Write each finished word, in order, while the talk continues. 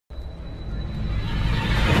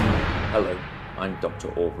I'm Dr.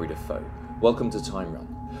 Aubrey Defoe. Welcome to Time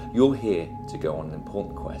Run. You're here to go on an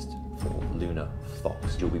important quest for Luna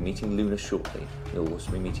Fox. You'll be meeting Luna shortly. You'll also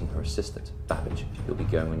be meeting her assistant, Babbage. You'll be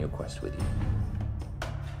going on your quest with you.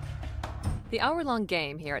 The hour-long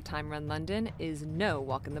game here at Time Run London is no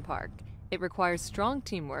walk in the park. It requires strong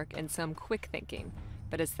teamwork and some quick thinking.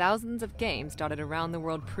 But as thousands of games dotted around the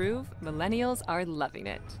world prove, millennials are loving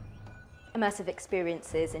it. Immersive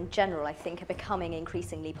experiences in general, I think, are becoming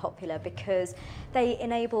increasingly popular because they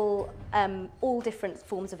enable all different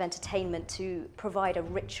forms of entertainment to provide a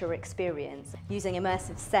richer experience. Using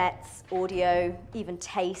immersive sets, audio, even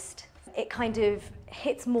taste, it kind of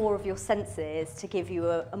hits more of your senses to give you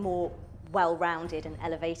a more well-rounded and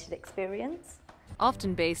elevated experience.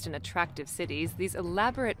 Often based in attractive cities, these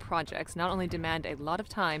elaborate projects not only demand a lot of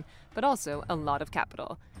time, but also a lot of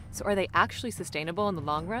capital. So are they actually sustainable in the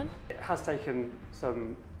long run? It has taken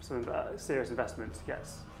some serious investment to get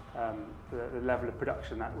the level of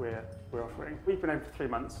production that we're offering. We've been open for 3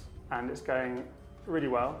 months and it's going really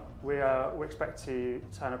well. We expect to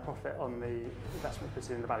turn a profit on the investment we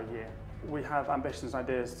put in about a year. We have ambitions and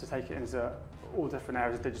ideas to take it into all different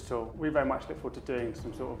areas of digital. We very much look forward to doing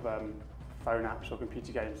some sort of phone apps or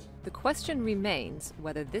computer games. The question remains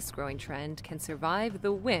whether this growing trend can survive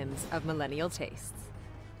the whims of millennial tastes.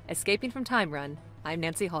 Escaping from Time Run, I'm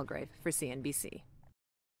Nancy Hulgrave for CNBC.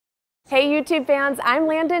 Hey YouTube fans, I'm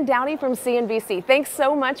Landon Dowdy from CNBC. Thanks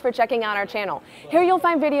so much for checking out our channel. Here you'll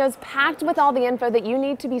find videos packed with all the info that you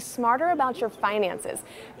need to be smarter about your finances.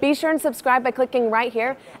 Be sure and subscribe by clicking right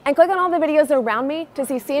here and click on all the videos around me to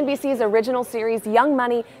see CNBC's original series Young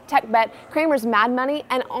Money, Tech Bet, Kramer's Mad Money,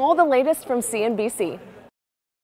 and all the latest from CNBC.